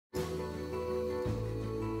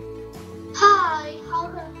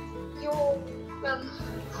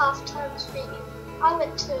half-time speaking. I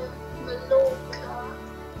went to Mallorca.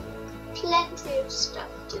 Plenty of stuff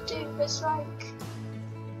to do. There's like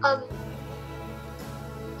a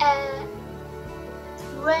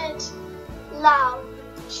red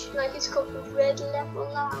lounge, like it's called the Red Level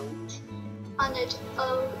Lounge, and it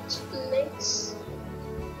owns lace.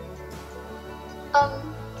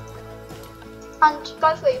 And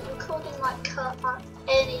by the way, recording might cut at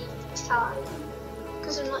any time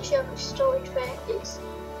because I'm not sure how much storage there is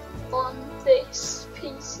on this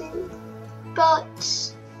PC,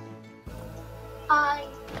 but I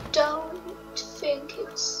don't think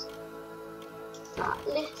it's that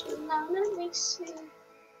little. Now let me see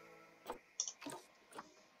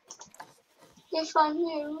if I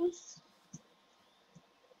move.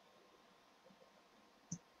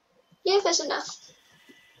 Yeah, there's enough.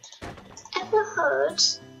 Ever heard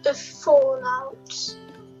of Fallout?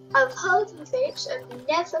 I've heard of it, I've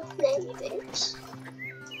never played it.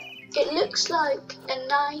 It looks like a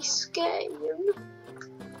nice game,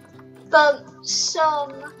 but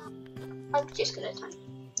I'm just gonna type,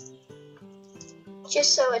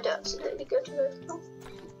 just so I don't accidentally go to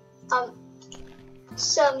the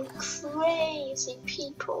some crazy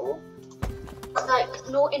people, like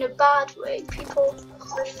not in a bad way, people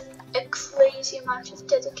with a crazy amount of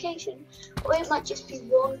dedication, or it might just be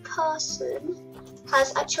one person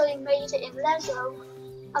has actually made it in Lego,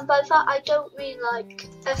 and by that I don't mean like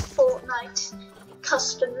a Fortnite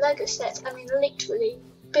custom Lego set, I mean literally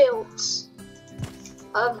built,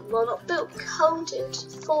 well not built, coded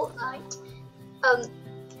Fortnite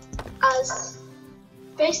as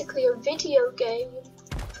basically a video game,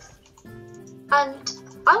 and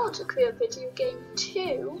I want to create a video game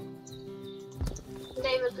too,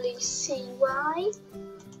 namely CY.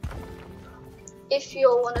 If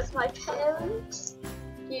you're one of my parents,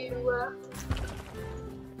 you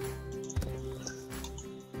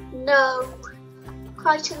know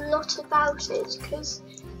quite a lot about it because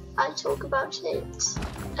I talk about it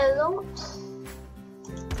a lot.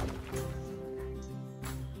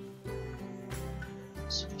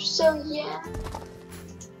 So yeah.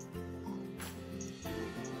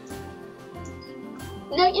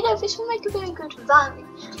 Now, you know, this will make a very good value,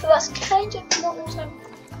 but that's kind of not what I'm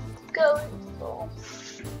going for.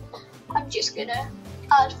 I'm just gonna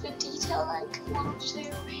add the detail like 1 or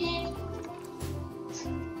 2 here.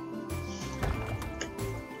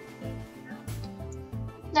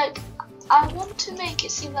 Like, I want to make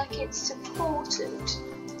it seem like it's supported,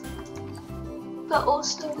 but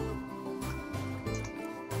also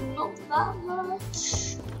not that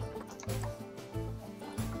much.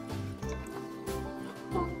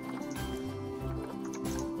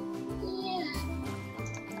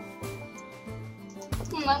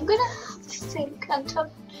 I'm gonna have to think and turn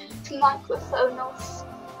the microphone off.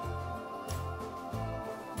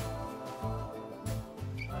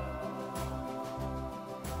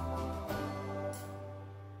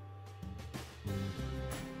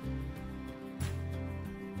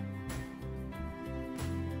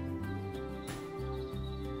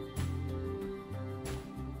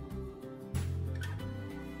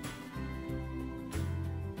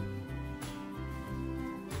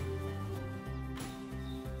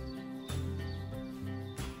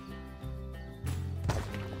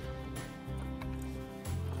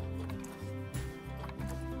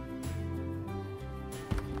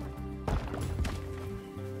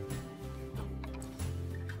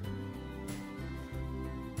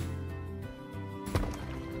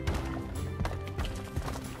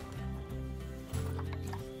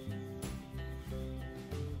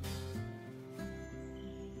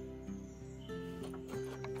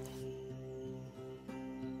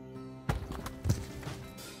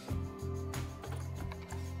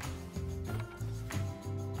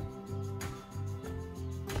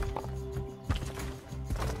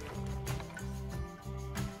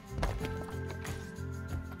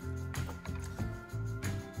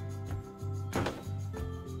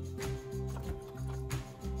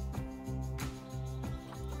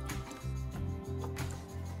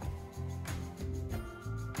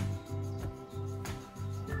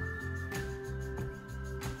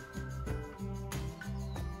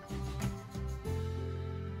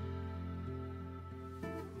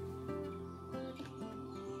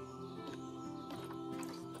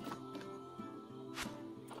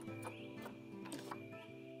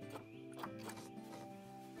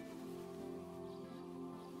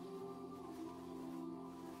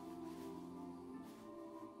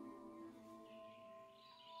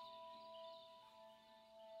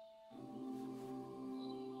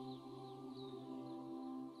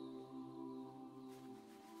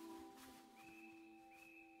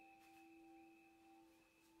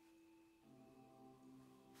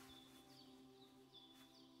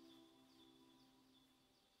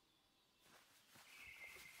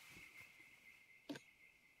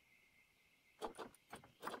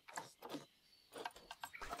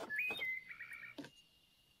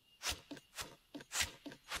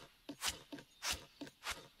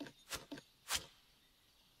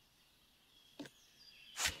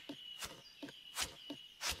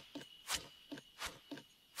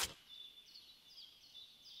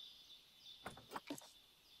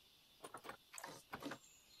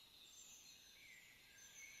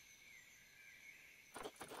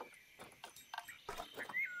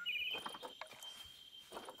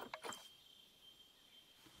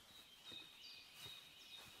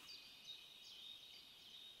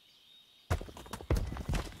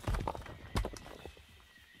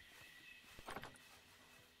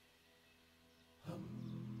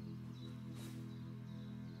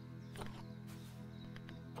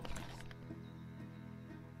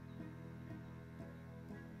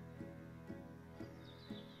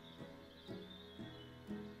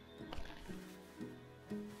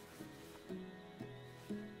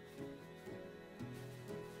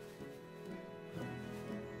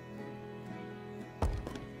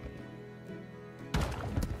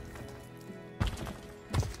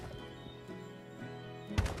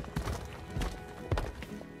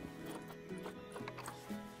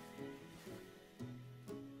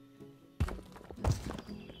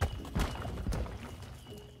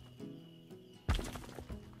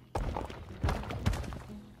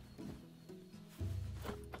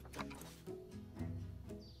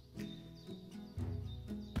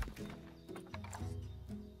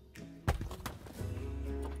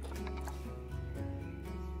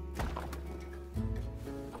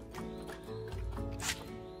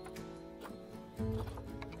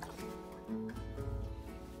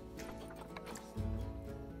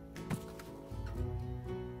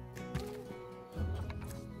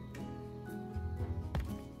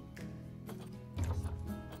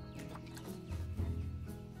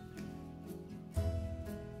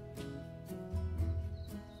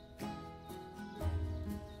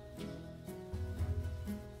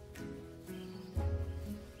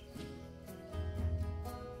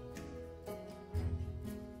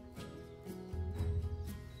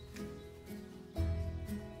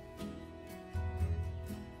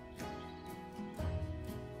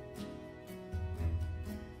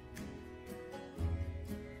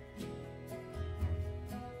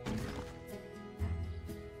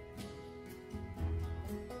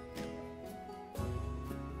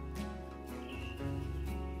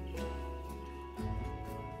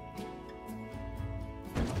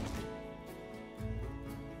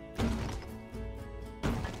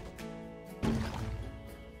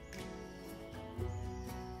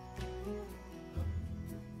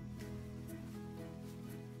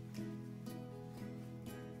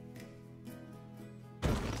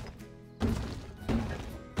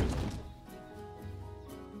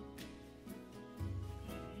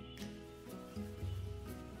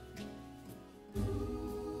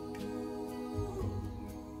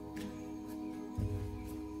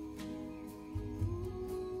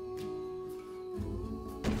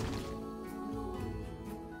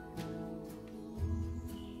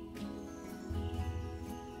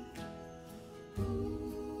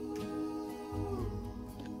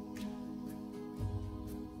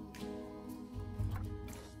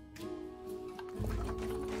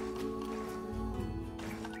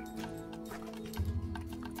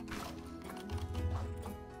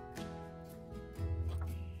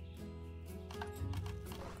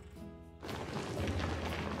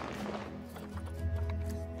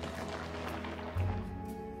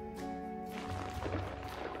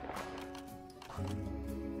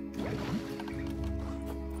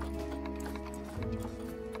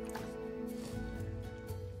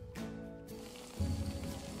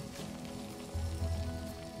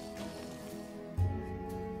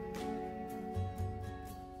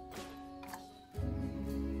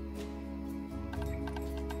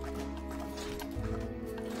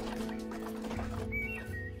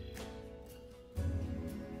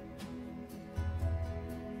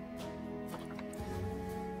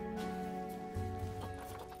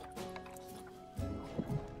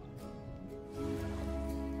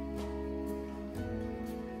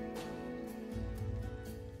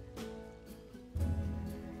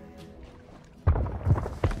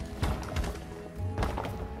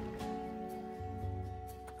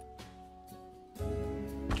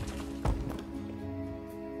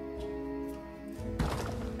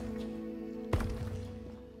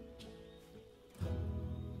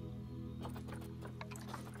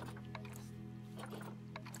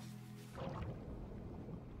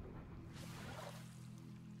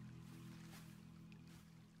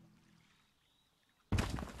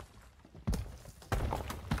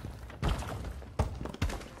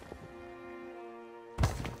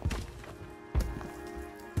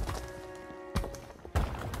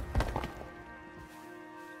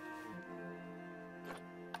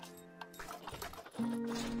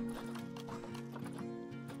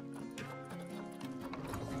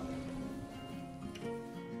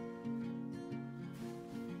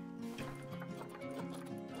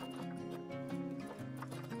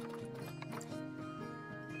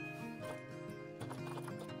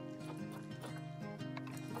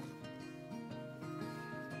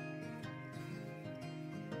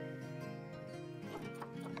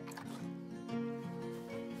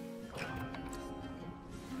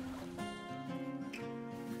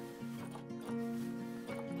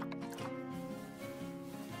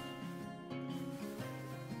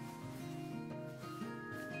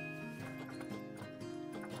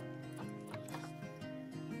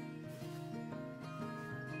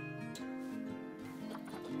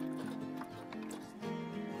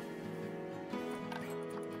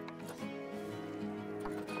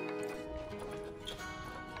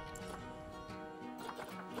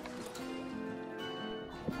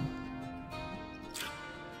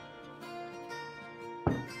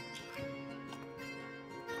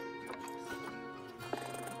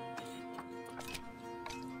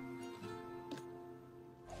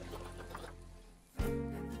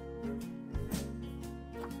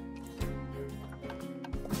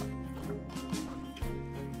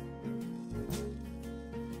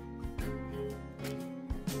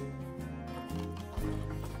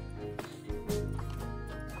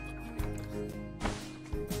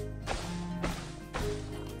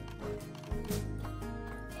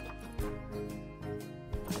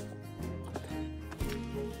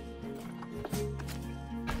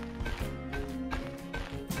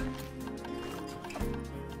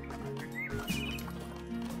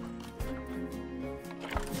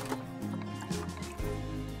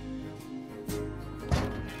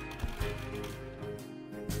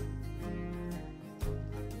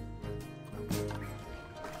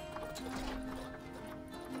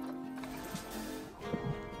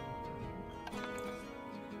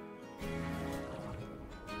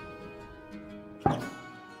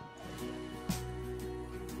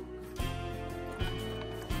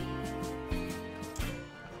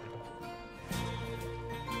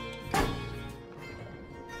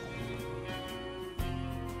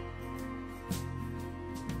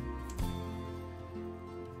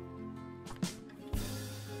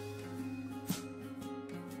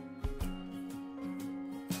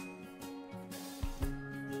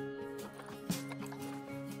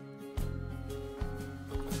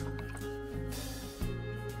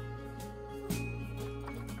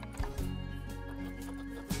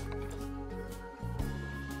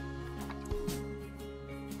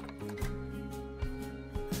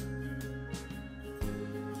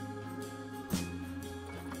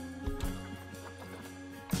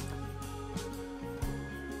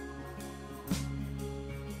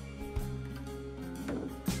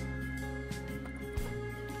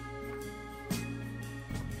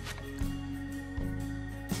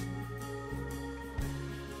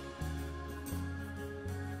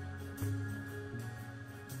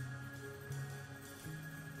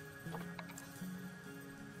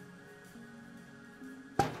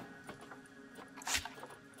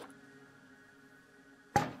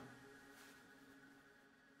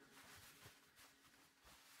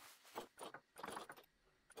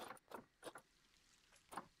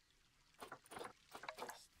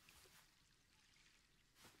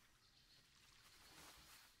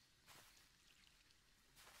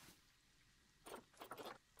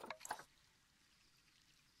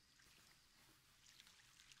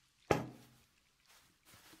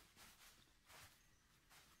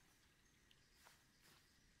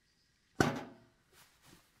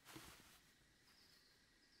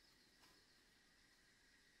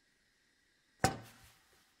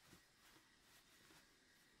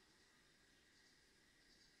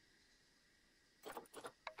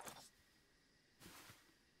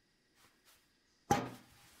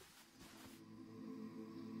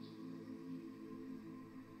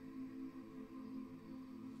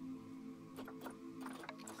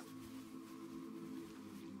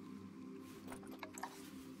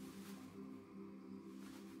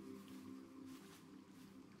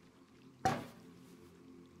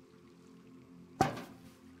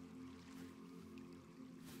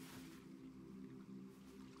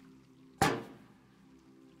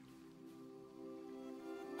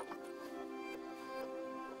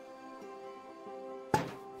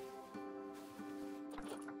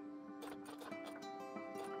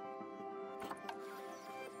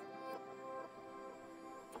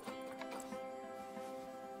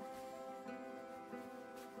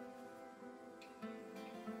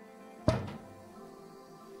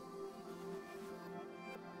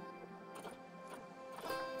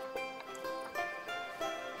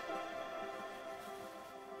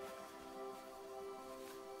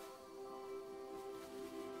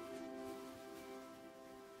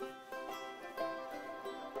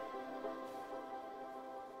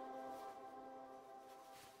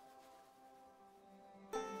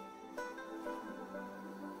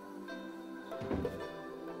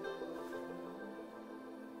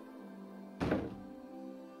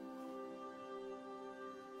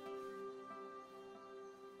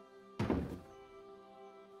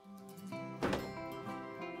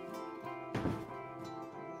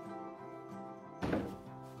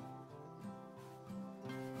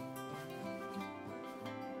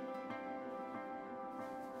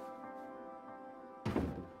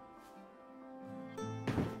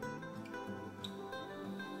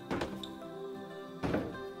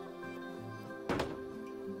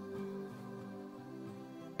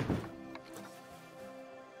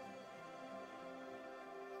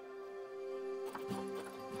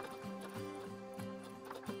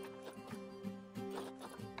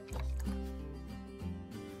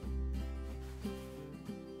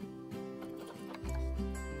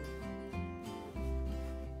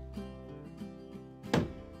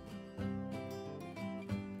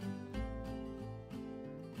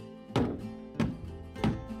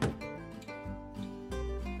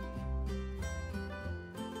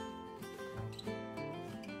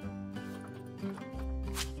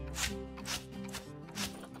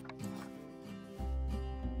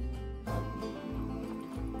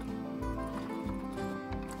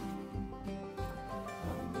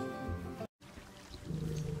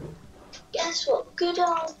 guess what good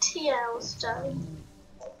old TL's done?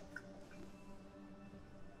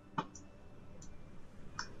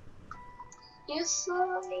 Yes,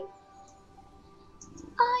 sorry.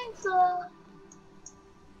 I've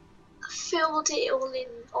filled it all in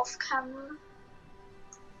off camera.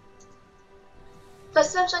 That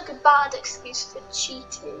sounds like a bad excuse for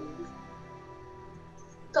cheating.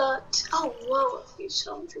 But, oh whoa, a few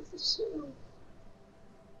songs of the Zoom.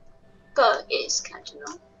 But it's kind of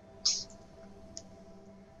not.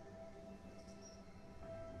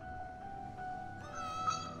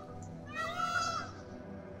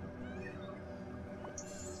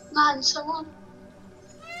 Man, someone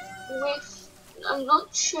with, I'm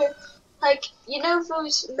not sure, like, you know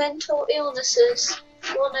those mental illnesses,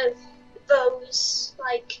 one of those,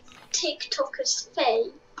 like, TikTokers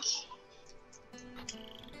fake?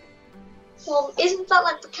 Well, isn't that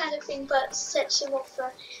like the kind of thing that sets him off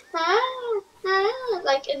for,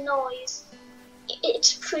 like a noise?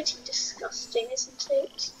 It's pretty disgusting, isn't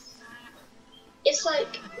it? It's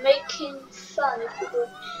like making fun of people with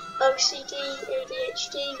OCD,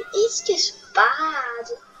 ADHD. It's just bad.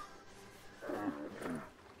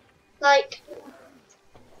 Like,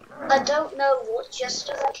 I don't know what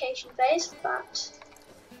justification there is for that.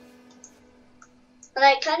 And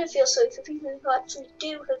I kind of feel sorry for people who actually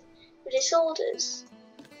do have the disorders,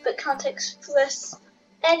 but can't express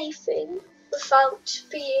anything without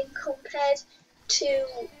being compared to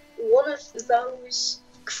one of those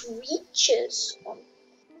creatures on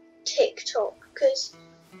TikTok. Because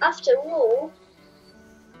after all,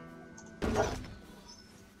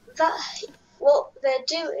 that what they're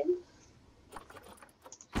doing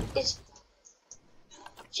is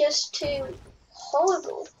just too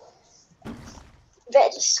horrible. They're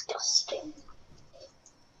disgusting.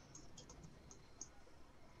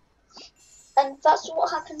 And that's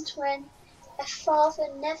what happens when a father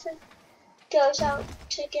never goes out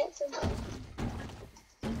to get them.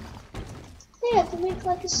 Yeah, they make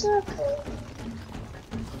like a circle.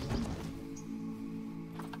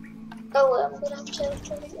 Oh well, I'm gonna have to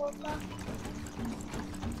turn it on now.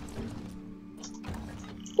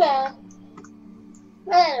 Yeah.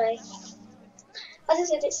 Anyway, as I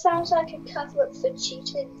said, it sounds like a cover-up for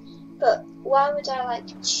cheating, but why would I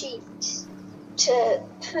like cheat to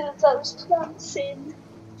put those plants in?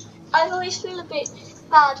 I always feel a bit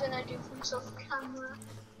bad when I do things off camera,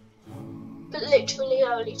 but literally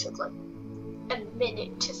I only took like a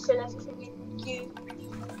minute to fill everything in.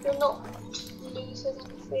 You're not losing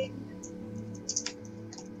anything.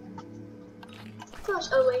 Gosh,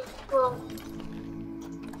 oh wait, well,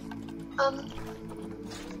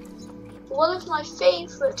 one of my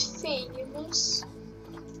favourite themes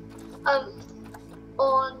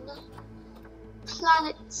on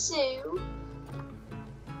Planet Zoo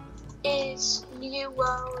is New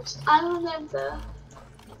World. I remember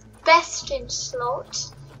Best in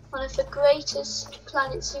Slot, one of the greatest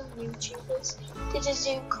Planet Zoo YouTubers, did a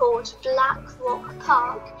zoo called Black Rock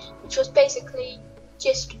Park, which was basically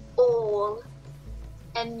just all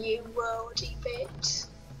a New Worldy bit.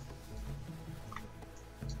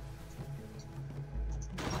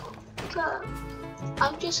 But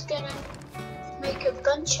I'm just gonna make a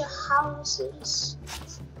bunch of houses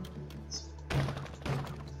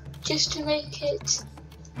just to make it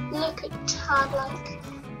look a tad like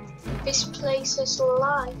this place is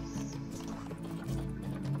life.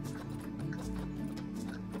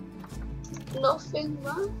 Nothing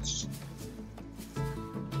much.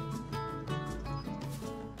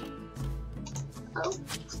 Oh.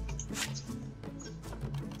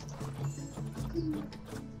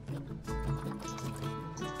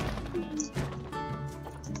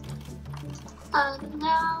 And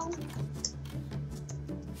now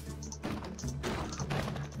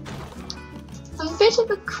I'm a bit of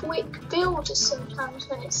a quick builder sometimes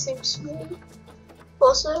when it suits me.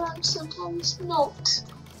 Also, I'm sometimes not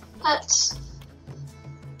at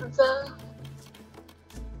the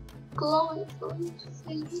glorifying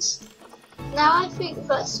things. Now I think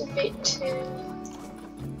that's a bit too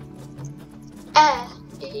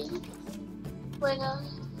airy when I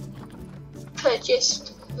put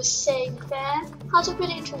just the same there. How to put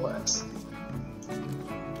it into words?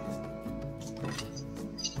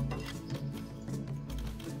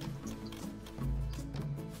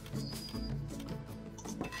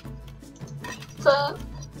 But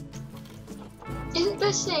isn't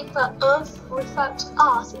there saying that Earth without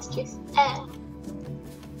art is just air?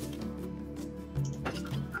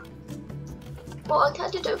 Well, I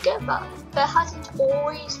kind of don't get that. There hasn't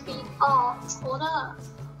always been art on Earth.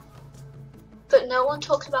 But no one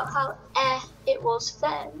talked about how it was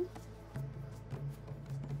then.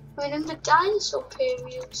 I mean, in the dinosaur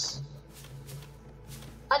periods,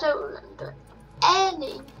 I don't remember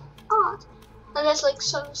any art. And there's like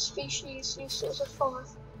some species used as a form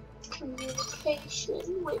of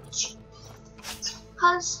communication, which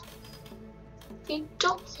has been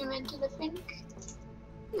documented, I think.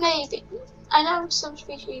 Maybe. I know some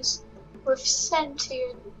species with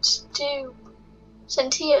sentience,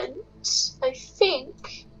 I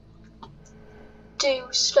think, do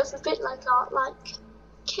stuff a bit like art, like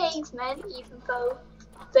cavemen, even though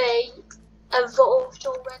they evolved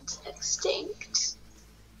or went extinct.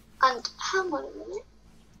 And hang on a minute.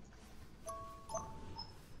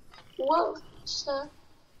 Whoa, so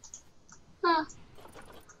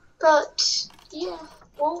but yeah,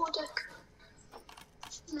 water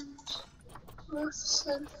and roofs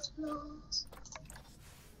and floors.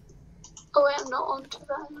 Oh wait, I'm not onto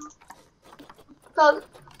that now. But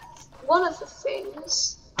one of the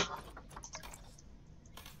things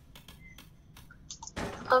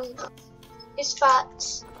is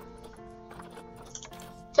that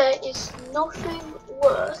there is nothing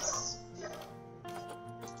worse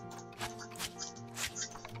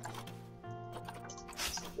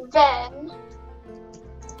than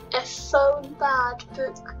a phone bad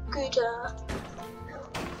book gooder.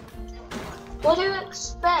 What do you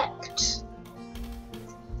expect?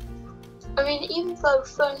 I mean, even though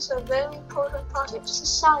phones are a very important part of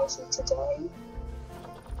society today,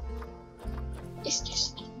 it's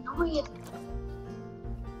just annoying.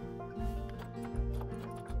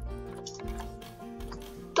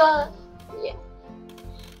 But yeah,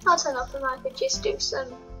 I'll turn off the mic and just do some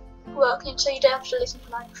working so you don't have to listen to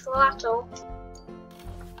my prattle.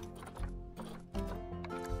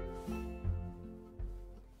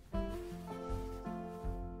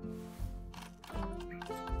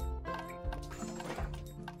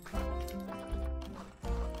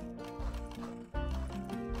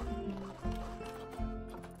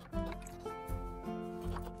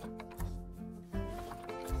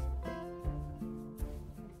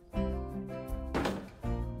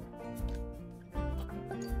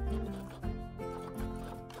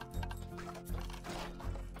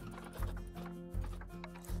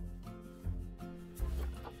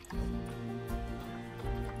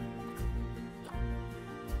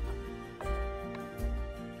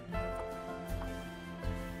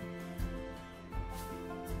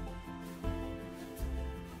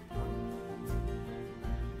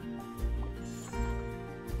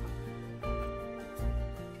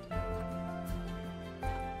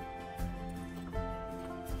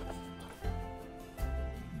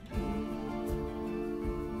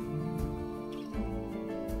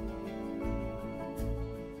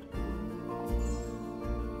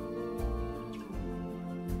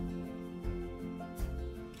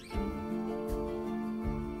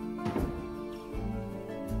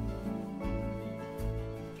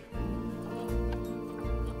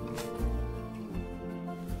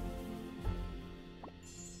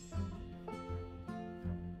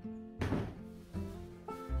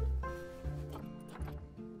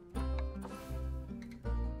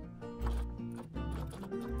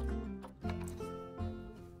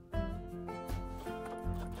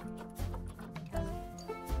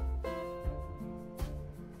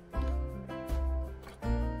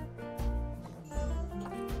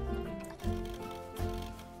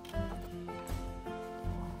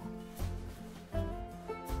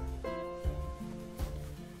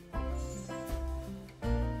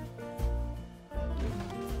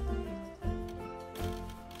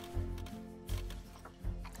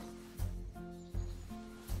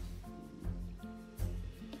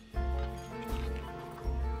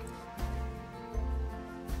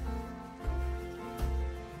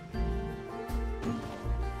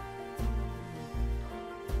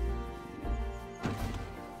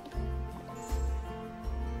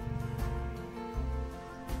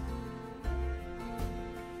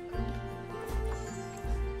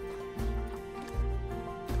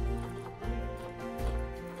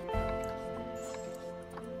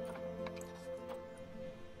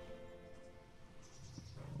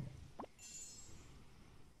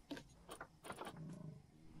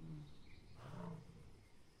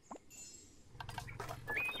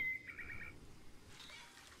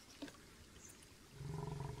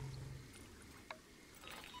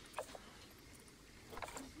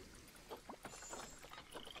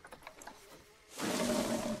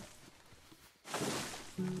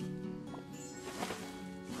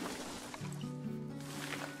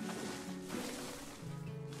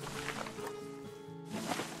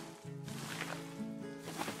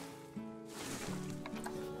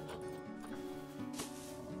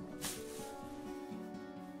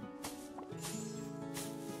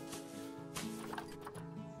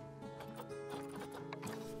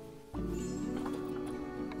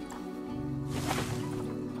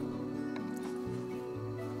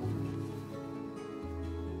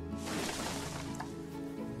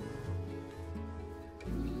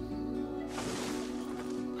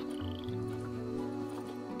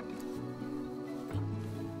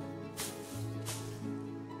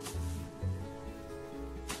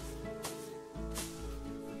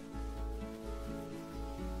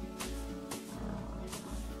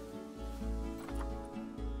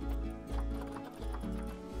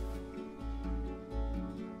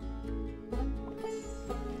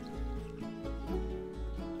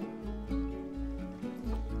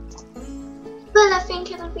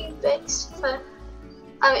 never been fixed for.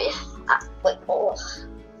 I mean, wait, oh.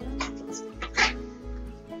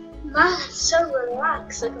 Man, I'm so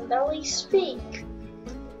relaxed, I can barely speak.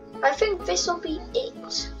 I think this will be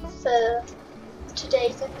it for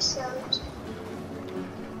today's episode.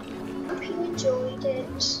 Hope you enjoyed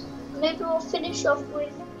it. Maybe we'll finish off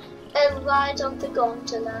with a ride on the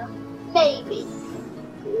gondola. Maybe.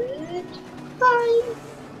 Goodbye.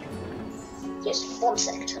 Just 1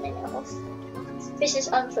 second turning it off. This is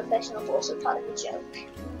unprofessional, but also part of the joke.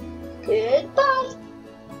 Goodbye.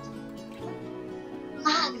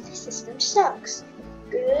 Man, this system sucks.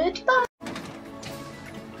 Goodbye.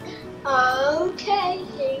 Okay,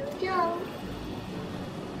 here we go.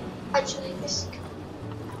 Actually, this.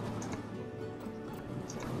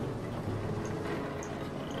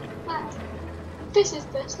 This is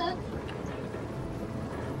better.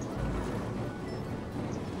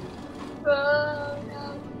 Oh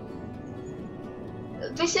no.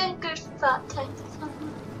 This ain't good for that type of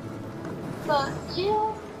fun. But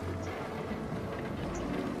yeah.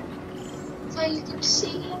 So you can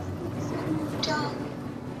see everything done.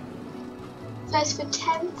 There's the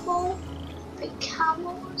temple, the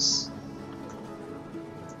camels,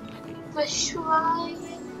 the shrine.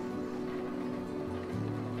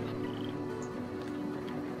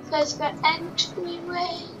 There's the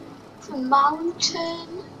entryway, the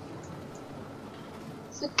mountain,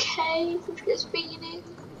 the cave we've just been in,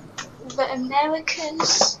 the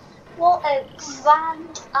Americas. What a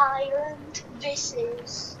grand island this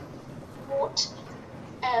is. What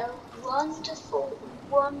a wonderful,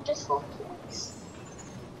 wonderful place.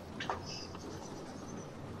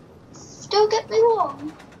 Don't get me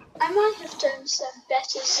wrong, I might have done some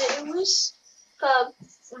better zoos, but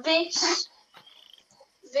this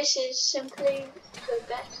is simply the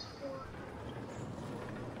best one.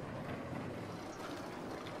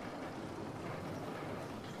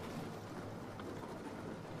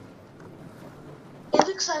 It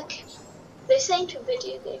looks like this ain't a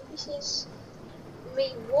video game, this is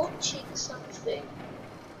me watching something.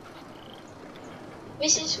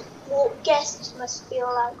 This is what guests must feel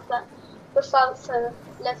like, but without the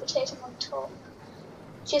levitating on top.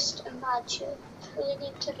 Just imagine pulling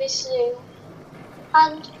into this zoo.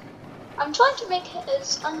 And I'm trying to make it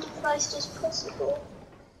as underpriced as possible.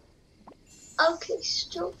 Okay,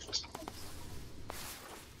 stop.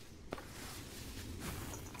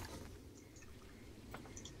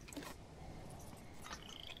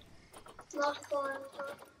 Not going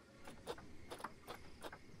on.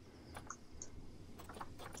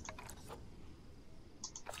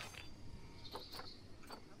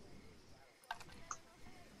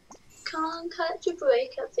 Can't catch a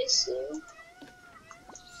break at this zoo.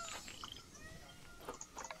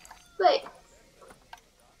 Wait.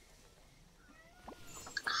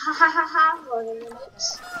 Ha, hold on a minute.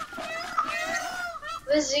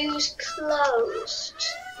 The zoo's closed.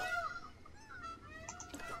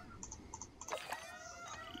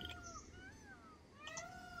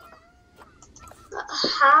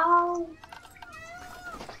 How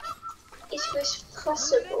is this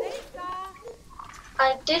possible?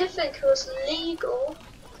 I didn't think it was legal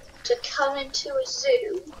to come into a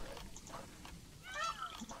zoo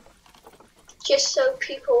just so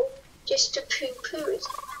people, just to poo-poo it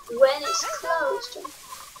when it's closed. And,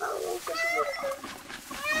 oh, this is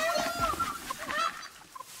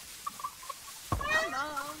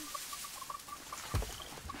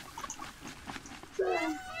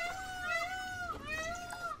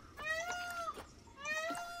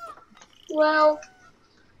well,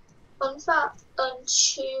 on that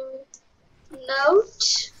untrue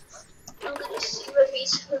note, I'm gonna see where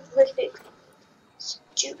these horrific,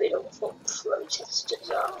 stupid, awful protesters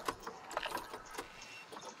are.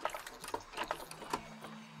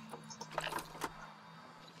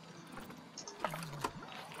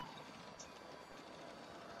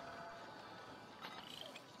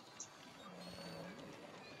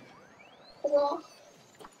 What?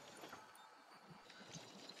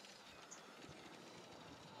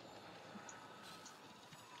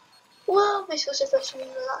 Well, this was supposed to be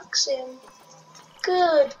relaxing.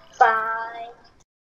 Goodbye.